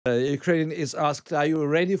Ukrainian is asked, "Are you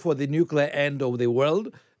ready for the nuclear end of the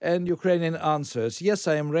world?" And Ukrainian answers, "Yes,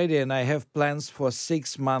 I am ready, and I have plans for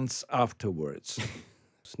 6 months afterwards."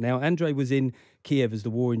 Now, Andrey was in Kyiv as the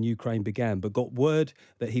war in Ukraine began, but got word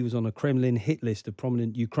that he was on a Kremlin hit list of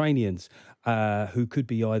prominent Ukrainians who could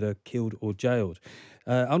be either killed or jailed.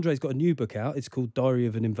 Andrey's got a new book out. It's called Diary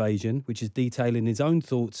of an Invasion, which is detailing his own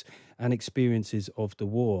thoughts and experiences of the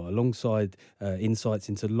war, alongside insights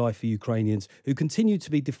into life for Ukrainians who continue to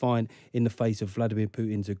be defiant in the face of Vladimir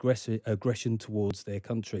Putin's aggression towards their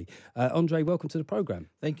country. Andrey, welcome to the programme.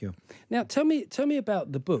 Thank you. Now, tell me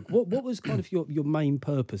about the book. What was kind of your main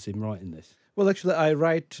purpose in writing this? Well, actually, I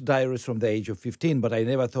write diaries from the age of 15, but I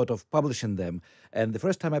never thought of publishing them. And the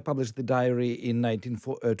first time I published the diary in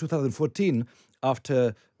 2014,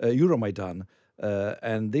 after Euromaidan,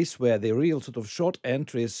 and these were the real sort of short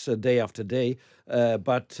entries day after day.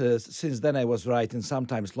 But since then, I was writing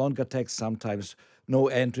sometimes longer texts, sometimes no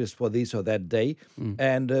entries for this or that day.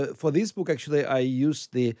 And for this book, actually, I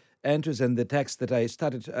used the entries and the text that I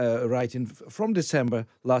started writing from December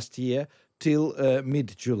last year till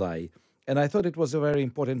mid-July. And I thought it was very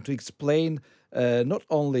important to explain not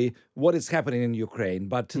only what is happening in Ukraine,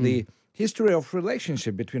 but the history of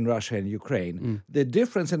relationship between Russia and Ukraine, the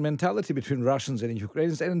difference in mentality between Russians and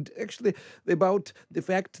Ukrainians, and actually about the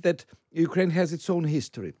fact that Ukraine has its own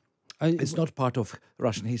history. It's not part of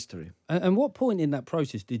Russian history. And what point in that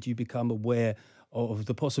process did you become aware of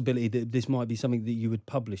the possibility that this might be something that you would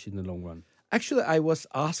publish in the long run? Actually, I was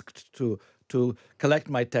asked to collect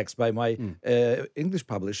my text by my English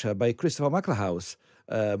publisher, by Christopher Maclehouse,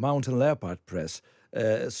 Mountain Leopard Press.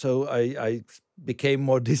 So I became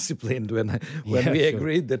more disciplined when we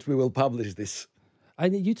agreed that we will publish this.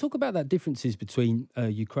 And you talk about that differences between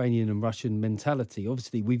Ukrainian and Russian mentality.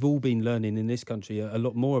 Obviously, we've all been learning in this country a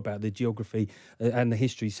lot more about the geography and the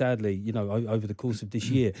history, sadly, over the course of this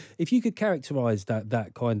year. If you could characterise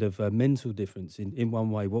that kind of mental difference in one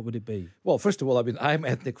way, what would it be? Well, first of all, I mean, I'm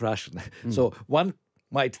ethnic Russian. So one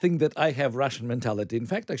might think that I have Russian mentality. In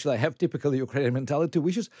fact, actually, I have typical Ukrainian mentality,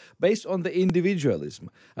 which is based on the individualism.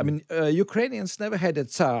 I mean, Ukrainians never had a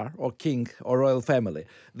tsar or king or royal family.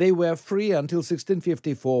 They were free until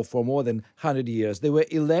 1654 for more than 100 years. They were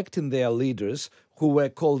electing their leaders, who were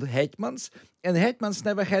called hetmans, and hetmans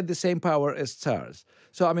never had the same power as tsars.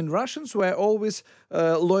 So, I mean, Russians were always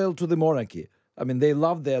loyal to the monarchy. I mean, they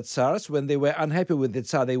loved their tsars. When they were unhappy with the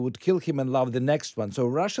tsar, they would kill him and love the next one. So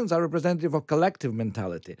Russians are representative of collective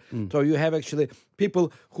mentality. So you have actually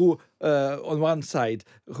people who, on one side,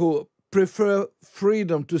 who prefer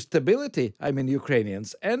freedom to stability, I mean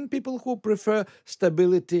Ukrainians, and people who prefer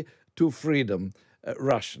stability to freedom,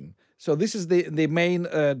 Russian. So this is the main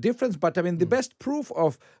difference. But I mean, the best proof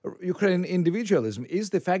of Ukrainian individualism is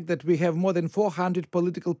the fact that we have more than 400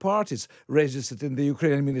 political parties registered in the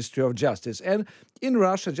Ukrainian Ministry of Justice. And in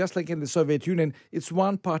Russia, just like in the Soviet Union, it's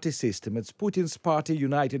one-party system. It's Putin's party,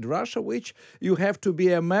 United Russia, which you have to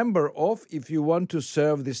be a member of if you want to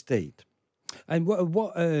serve the state. And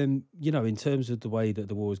what in terms of the way that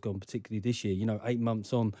the war has gone, particularly this year, 8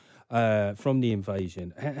 months on from the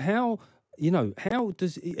invasion, how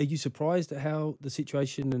are you surprised at how the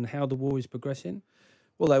situation and how the war is progressing?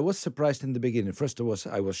 Well, I was surprised in the beginning. First of all,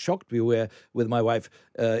 I was shocked. We were with my wife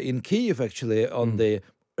in Kyiv, actually, on the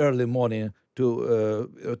early morning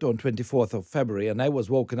on 24th of February, and I was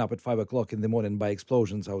woken up at 5 o'clock in the morning by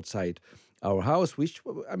explosions outside our house, which,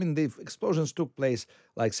 I mean, the explosions took place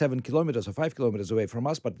like 7 kilometers or 5 kilometers away from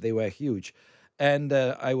us, but they were huge. And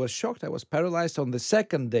I was shocked. I was paralyzed. On the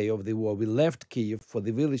second day of the war, we left Kyiv for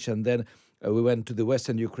the village, and then we went to the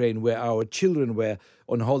western Ukraine, where our children were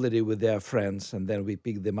on holiday with their friends, and then we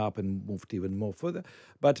picked them up and moved even more further.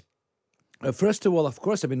 But first of all, of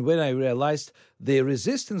course, I mean, when I realized the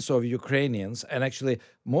resistance of Ukrainians, and actually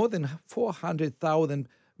more than 400,000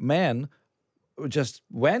 men just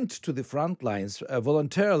went to the front lines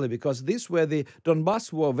voluntarily, because these were the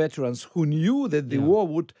Donbass war veterans who knew that the war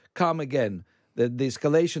would come again, that the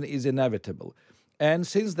escalation is inevitable. And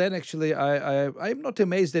since then, actually, I'm not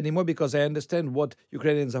amazed anymore, because I understand what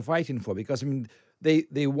Ukrainians are fighting for. Because I mean,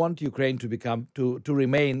 they want Ukraine to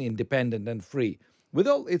remain independent and free, with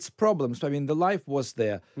all its problems. I mean, the life was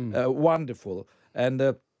there, wonderful, and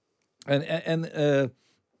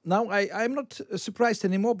now I'm not surprised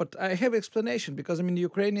anymore. But I have explanation, because I mean,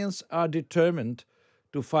 Ukrainians are determined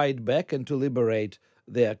to fight back and to liberate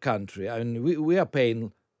their country. I mean, we are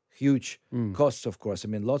paying huge costs, of course. I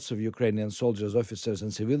mean, lots of Ukrainian soldiers, officers,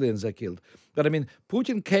 and civilians are killed. But I mean,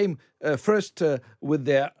 Putin came first with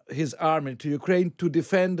his army to Ukraine to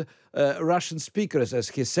defend Russian speakers, as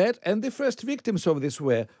he said, and the first victims of this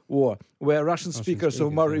war were Russian speakers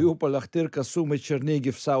of Mariupol, Akhtirka, Sumy,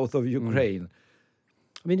 Chernigiv, south of Ukraine.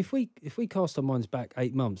 I mean, if we cast our minds back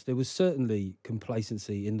 8 months, there was certainly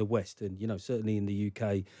complacency in the West, and certainly in the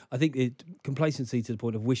UK. I think complacency to the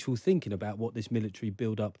point of wishful thinking about what this military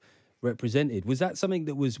build-up represented. Was that something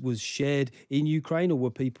that was shared in Ukraine, or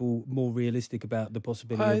were people more realistic about the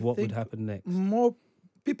possibility of what would happen next?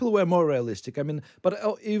 People were more realistic. I mean, but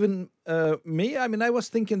even me, I mean, I was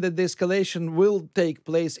thinking that the escalation will take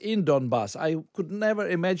place in Donbass. I could never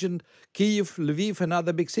imagine Kyiv, Lviv, and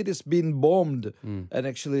other big cities being bombed and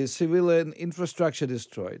actually civilian infrastructure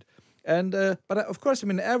destroyed. And but of course, I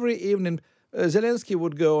mean, every evening Zelensky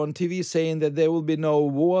would go on TV saying that there will be no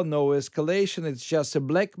war, no escalation. It's just a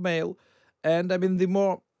blackmail. And I mean, the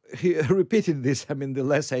more he repeated this, I mean, the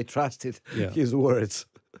less I trusted his words.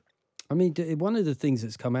 I mean, one of the things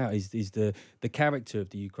that's come out is the character of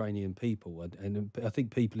the Ukrainian people, and I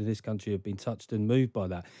think people in this country have been touched and moved by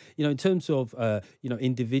that. In terms of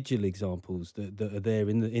individual examples that are there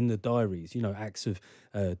in the diaries, acts of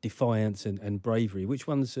defiance and bravery. Which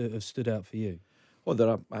ones have stood out for you? Oh, there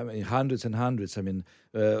are hundreds and hundreds. I mean,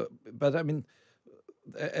 but I mean,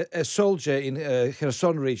 a soldier in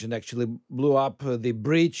Kherson region actually blew up the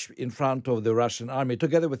bridge in front of the Russian army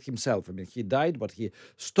together with himself. I mean, he died, but he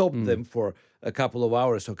stopped them for a couple of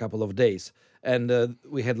hours or a couple of days. And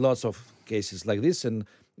we had lots of cases like this, and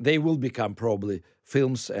they will become probably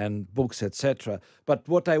films and books, etc. But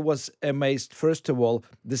what I was amazed, first of all,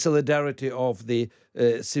 the solidarity of the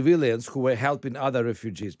civilians who were helping other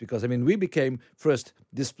refugees. Because, I mean, we became first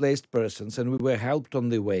displaced persons, and we were helped on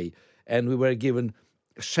the way. And we were given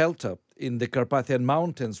shelter in the Carpathian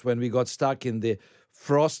Mountains when we got stuck in the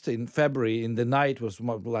frost in February. In the night was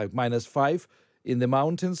like -5 in the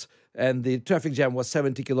mountains, and the traffic jam was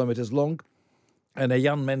 70 kilometers long. And a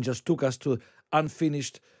young man just took us to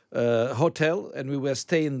unfinished hotel, and we were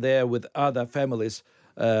staying there with other families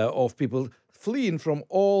of people fleeing from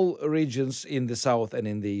all regions in the south and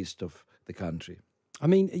in the east of the country. I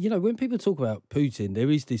mean, when people talk about Putin, there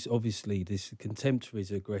is obviously this contempt for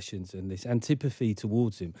his aggressions and this antipathy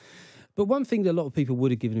towards him. But one thing that a lot of people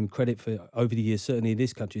would have given him credit for over the years, certainly in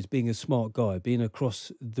this country, is being a smart guy, being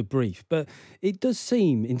across the brief. But it does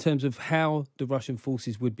seem, in terms of how the Russian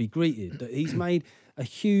forces would be greeted, that he's made a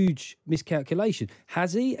huge miscalculation.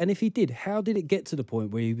 Has he? And if he did, how did it get to the point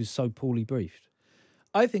where he was so poorly briefed?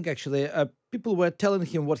 I think actually people were telling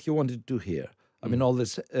him what he wanted to hear. I mean, all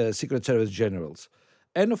these Secret Service generals.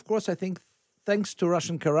 And of course, I think thanks to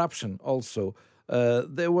Russian corruption also,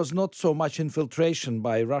 there was not so much infiltration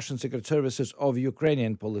by Russian secret services of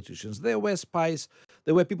Ukrainian politicians. There were spies,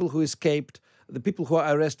 there were people who escaped, the people who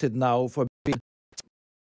are arrested now for being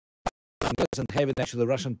and having actually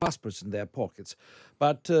Russian passports in their pockets.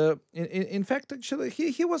 But in fact, actually,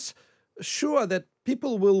 he was sure that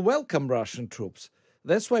people will welcome Russian troops.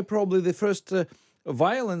 That's why probably the first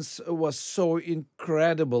violence was so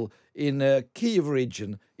incredible in Kyiv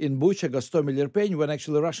region, in Bucha, Gostomel, Irpin, when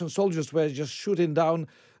actually Russian soldiers were just shooting down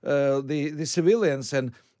the civilians.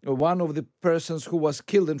 And one of the persons who was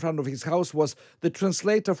killed in front of his house was the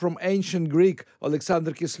translator from ancient Greek,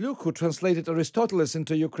 Alexander Kisluk, who translated Aristoteles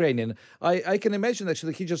into Ukrainian. I can imagine,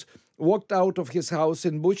 actually, he just walked out of his house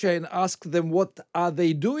in Bucha and asked them what are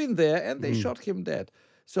they doing there, and they shot him dead.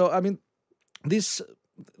 So, I mean, this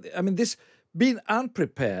being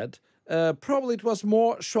unprepared, probably it was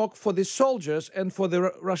more shock for the soldiers and for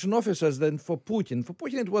the Russian officers than for Putin. For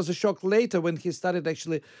Putin, it was a shock later when he started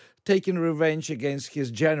actually taking revenge against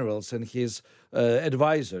his generals and his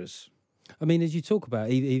advisors. I mean, as you talk about,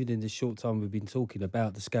 even in this short time we've been talking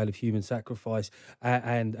about the scale of human sacrifice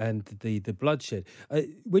and the bloodshed.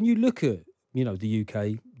 When you look at, the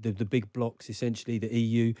UK, the big blocs, essentially, the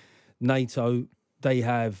EU, NATO, they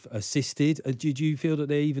have assisted. Did you feel that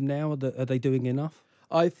they're even now, are they doing enough?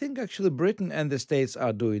 I think actually Britain and the States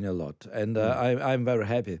are doing a lot. And I'm very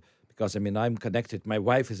happy because, I mean, I'm connected. My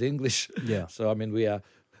wife is English. Yeah. So, I mean, we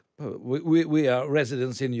are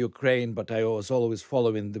residents in Ukraine, but I was always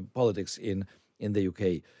following the politics in the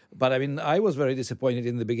UK. But, I mean, I was very disappointed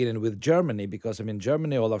in the beginning with Germany because, I mean,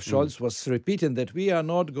 Germany, Olaf Scholz was repeating that we are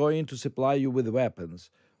not going to supply you with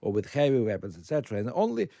weapons or with heavy weapons, etc. And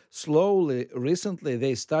only slowly, recently,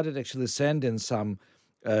 they started actually sending some,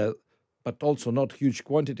 but also not huge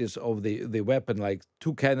quantities of the weapon, like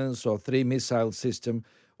 2 cannons or 3 missile system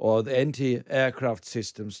or the anti-aircraft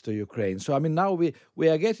systems to Ukraine. So, I mean, now we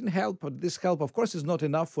are getting help, but this help, of course, is not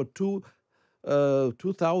enough for 2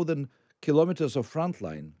 2,000 kilometers of front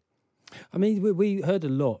line. I mean, we heard a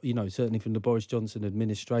lot, certainly from the Boris Johnson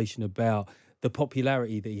administration about the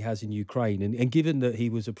popularity that he has in Ukraine. And given that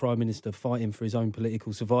he was a prime minister fighting for his own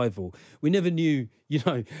political survival, we never knew,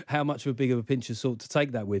 how much of a big of a pinch of salt to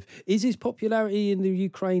take that with. Is his popularity in the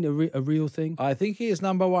Ukraine a real thing? I think he is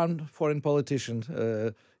number one foreign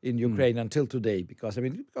politician in Ukraine until today, because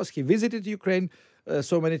he visited Ukraine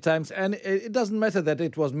so many times, and it doesn't matter that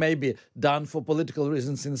it was maybe done for political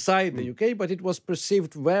reasons inside the UK, but it was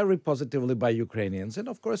perceived very positively by Ukrainians. And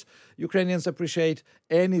of course, Ukrainians appreciate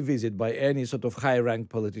any visit by any sort of high-ranked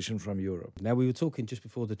politician from Europe. Now, we were talking just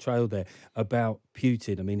before the trail there about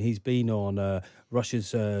Putin. I mean, he's been on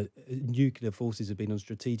Russia's nuclear forces have been on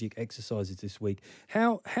strategic exercises this week.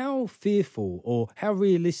 How fearful or how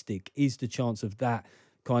realistic is the chance of that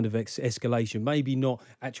kind of escalation? Maybe not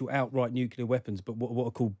actual outright nuclear weapons, but what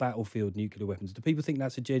are called battlefield nuclear weapons. Do people think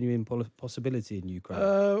that's a genuine possibility in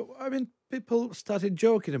Ukraine? People started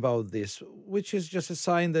joking about this, which is just a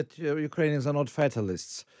sign that Ukrainians are not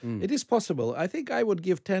fatalists. It is possible. I think I would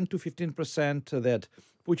give 10 to 15% that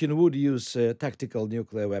Putin would use tactical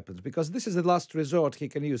nuclear weapons, because this is the last resort he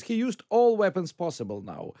can use. He used all weapons possible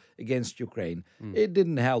now against Ukraine. It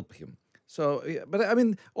didn't help him. So, but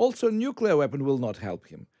also nuclear weapon will not help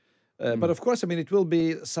him. But of course, it will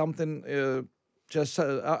be something just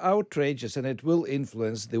outrageous, and it will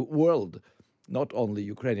influence the world, not only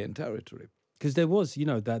Ukrainian territory. Because there was,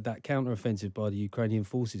 that counteroffensive by the Ukrainian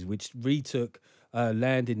forces, which retook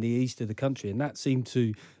land in the east of the country, and that seemed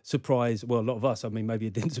to surprise, a lot of us. I mean, maybe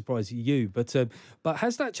it didn't surprise you, but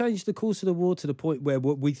has that changed the course of the war to the point where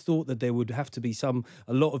we thought that there would have to be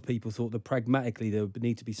a lot of people thought that pragmatically there would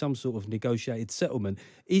need to be some sort of negotiated settlement?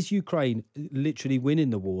 Is Ukraine literally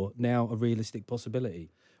winning the war now a realistic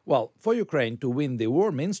possibility? Well, for Ukraine to win the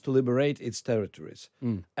war means to liberate its territories.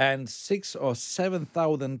 And 6,000 or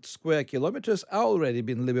 7,000 square kilometers are already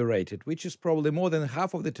been liberated, which is probably more than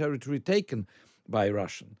half of the territory taken by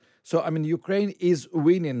Russian. So, Ukraine is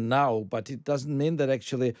winning now, but it doesn't mean that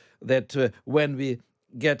actually that when we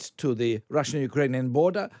get to the Russian-Ukrainian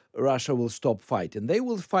border, Russia will stop fighting. They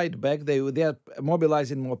will fight back. They are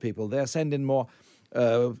mobilizing more people. They are sending more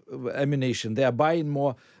ammunition. They are buying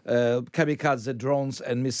more kamikaze drones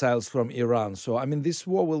and missiles from Iran. So, this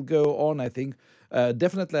war will go on, I think,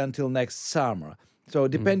 definitely until next summer. So,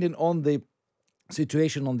 depending on the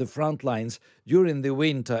situation on the front lines during the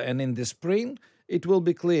winter and in the spring, it will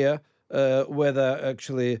be clear whether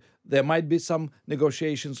actually there might be some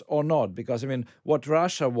negotiations or not. Because, what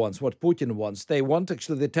Russia wants, what Putin wants, they want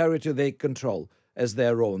actually the territory they control as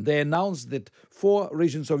their own. They announced that 4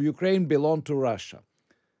 regions of Ukraine belong to Russia,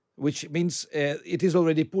 which means it is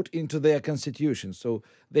already put into their constitution. So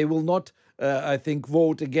they will not, I think,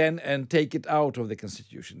 vote again and take it out of the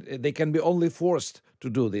constitution. They can be only forced to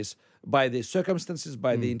do this by the circumstances,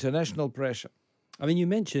 by the international pressure. You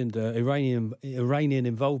mentioned Iranian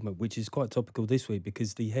involvement, which is quite topical this week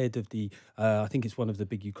because the head of the, I think it's one of the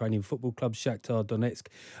big Ukrainian football clubs, Shakhtar Donetsk,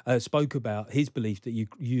 spoke about his belief that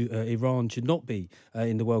Iran should not be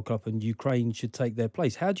in the World Cup and Ukraine should take their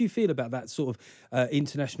place. How do you feel about that sort of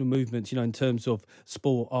international movements, in terms of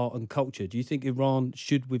sport, art and culture? Do you think Iran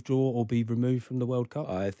should withdraw or be removed from the World Cup?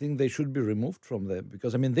 I think they should be removed from there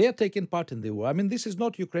because, they are taking part in the war. This is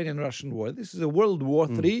not Ukrainian-Russian war. This is a World War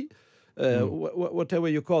III. Whatever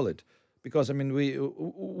you call it, because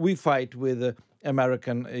we fight with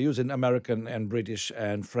using American and British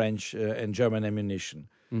and French and German ammunition.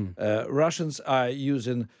 Russians are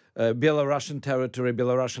using Belarusian territory,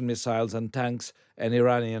 Belarusian missiles and tanks and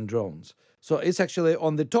Iranian drones. So it's actually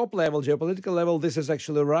on the top level, geopolitical level, this is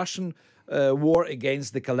actually a Russian war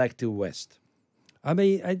against the collective West. And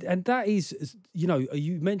that is,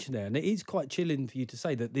 you mentioned there, and it is quite chilling for you to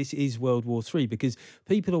say that this is World War III, because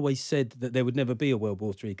people always said that there would never be a World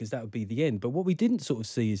War III because that would be the end. But what we didn't sort of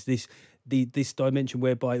see is this dimension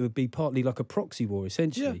whereby it would be partly like a proxy war,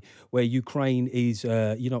 essentially, where Ukraine is,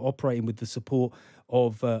 operating with the support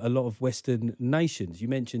of a lot of Western nations. You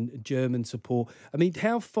mentioned German support.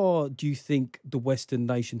 How far do you think the Western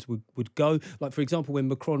nations would go? Like, for example, when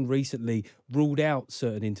Macron recently ruled out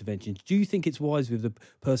certain interventions, do you think it's wise with a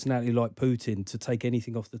personality like Putin to take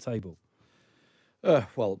anything off the table?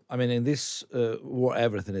 In this war,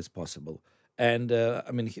 everything is possible. And,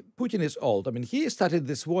 Putin is old. He started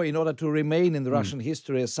this war in order to remain in the Russian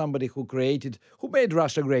history as somebody who made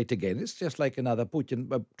Russia great again. It's just like another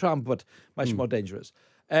Putin, Trump, but much more dangerous.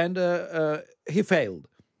 And he failed.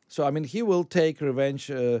 So, he will take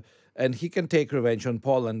revenge, and he can take revenge on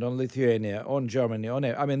Poland, on Lithuania, on Germany,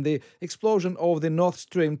 the explosion of the Nord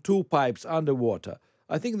Stream 2 pipes underwater.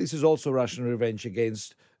 I think this is also Russian revenge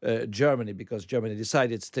against Germany, because Germany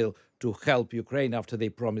decided still to help Ukraine after they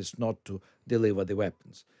promised not to deliver the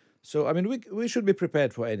weapons. So, I mean, we should be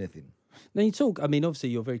prepared for anything. Now you talk, I mean, obviously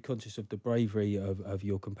you're very conscious of the bravery of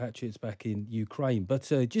your compatriots back in Ukraine,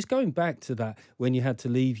 but just going back to that, when you had to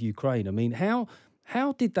leave Ukraine, I mean, how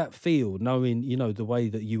did that feel, knowing, you know, the way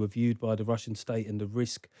that you were viewed by the Russian state and the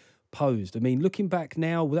risk posed? I mean, looking back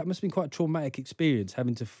now, well, that must have been quite a traumatic experience,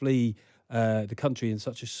 having to flee the country in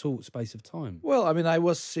such a short space of time. Well, I mean, I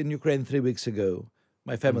was in Ukraine 3 weeks ago.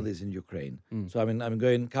 My family is in Ukraine. So, I mean, I'm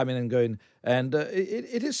coming and going. And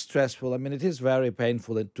it is stressful. I mean, it is very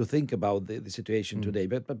painful to think about the situation today.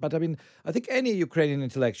 But I mean, I think any Ukrainian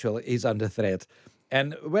intellectual is under threat.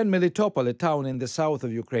 And when Melitopol, a town in the south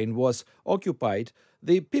of Ukraine, was occupied,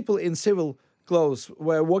 the people in civil clothes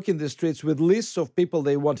were walking the streets with lists of people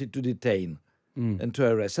they wanted to detain and to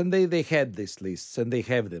arrest. And they had these lists, and they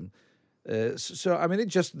have them. So, I mean,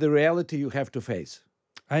 it's just the reality you have to face.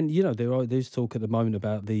 And, you know, there's talk at the moment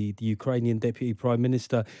about the Ukrainian Deputy Prime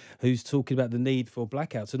Minister who's talking about the need for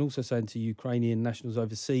blackouts and also saying to Ukrainian nationals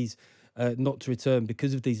overseas not to return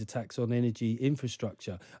because of these attacks on energy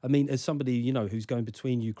infrastructure. I mean, as somebody, you know, who's going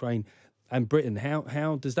between Ukraine and Britain,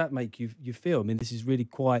 how does that make you feel? I mean, this is really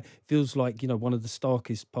feels like, you know, one of the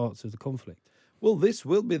starkest parts of the conflict. Well, this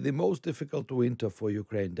will be the most difficult winter for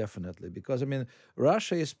Ukraine, definitely, because, I mean,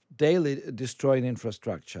 Russia is daily destroying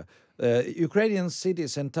infrastructure. Ukrainian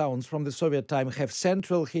cities and towns from the Soviet time have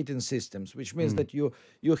central heating systems, which means that you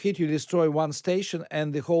destroy one station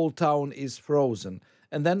and the whole town is frozen.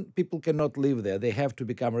 And then people cannot live there. They have to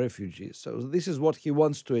become refugees. So this is what he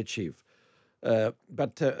wants to achieve.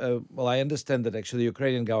 Well, I understand that actually the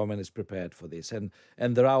Ukrainian government is prepared for this, and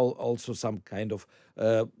there are also some kind of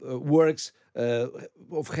works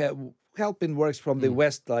of helping works from the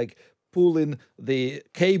West, like pulling the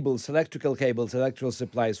cables, electrical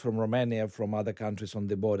supplies from Romania, from other countries on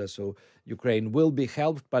the border. So Ukraine will be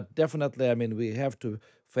helped, but definitely, I mean, we have to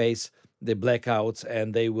face the blackouts,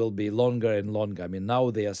 and they will be longer and longer. I mean,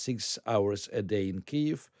 now they are 6 hours a day in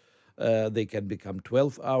Kyiv. They can become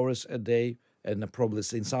 12 hours a day. And probably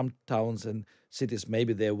in some towns and cities,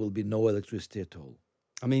 maybe there will be no electricity at all.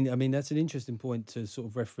 I mean, that's an interesting point to sort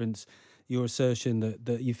of reference your assertion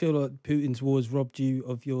that you feel like Putin's war has robbed you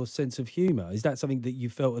of your sense of humour. Is that something that you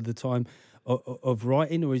felt at the time of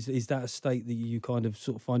writing, or is that a state that you kind of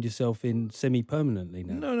sort of find yourself in semi-permanently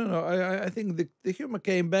now? No. I think the humour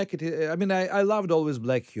came back. I mean, I loved always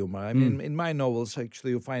black humour. I mean, in my novels,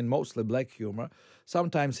 actually, you find mostly black humour.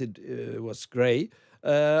 Sometimes it was grey.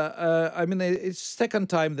 I mean, it's second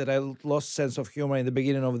time that I lost sense of humor in the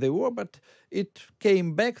beginning of the war, but it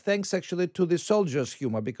came back thanks actually to the soldiers'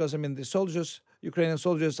 humor, because, I mean, the soldiers, Ukrainian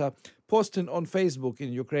soldiers, are posting on Facebook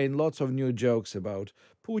in Ukraine lots of new jokes about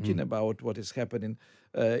Putin, about what is happening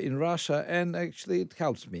in Russia, and actually it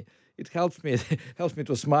helps me. It helps me, helps me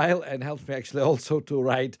to smile, and helps me actually also to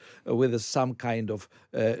write with some kind of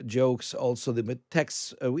jokes, also the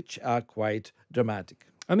texts which are quite dramatic.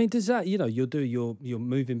 I mean, does that, you know, you're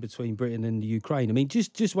moving between Britain and Ukraine. I mean,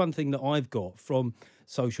 just one thing that I've got from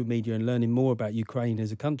social media and learning more about Ukraine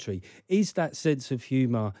as a country is that sense of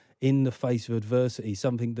humour in the face of adversity,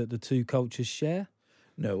 something that the two cultures share?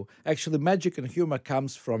 No, actually, magic and humor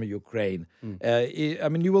comes from Ukraine. I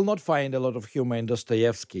mean, you will not find a lot of humor in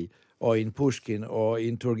Dostoevsky or in Pushkin or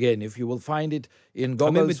in Turgenev. You will find it in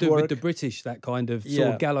Gogol's work. With the British, that kind of sort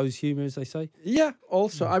of gallows humor, as they say. Yeah,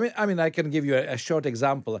 also. I mean, I can give you a short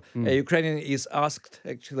example. A Ukrainian is asked,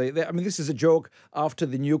 actually, I mean, this is a joke after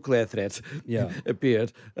the nuclear threat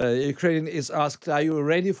appeared. Ukrainian is asked, are you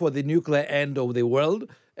ready for the nuclear end of the world?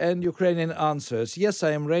 And Ukrainian answers, yes,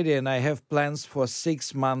 I am ready, and I have plans for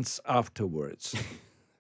 6 months afterwards.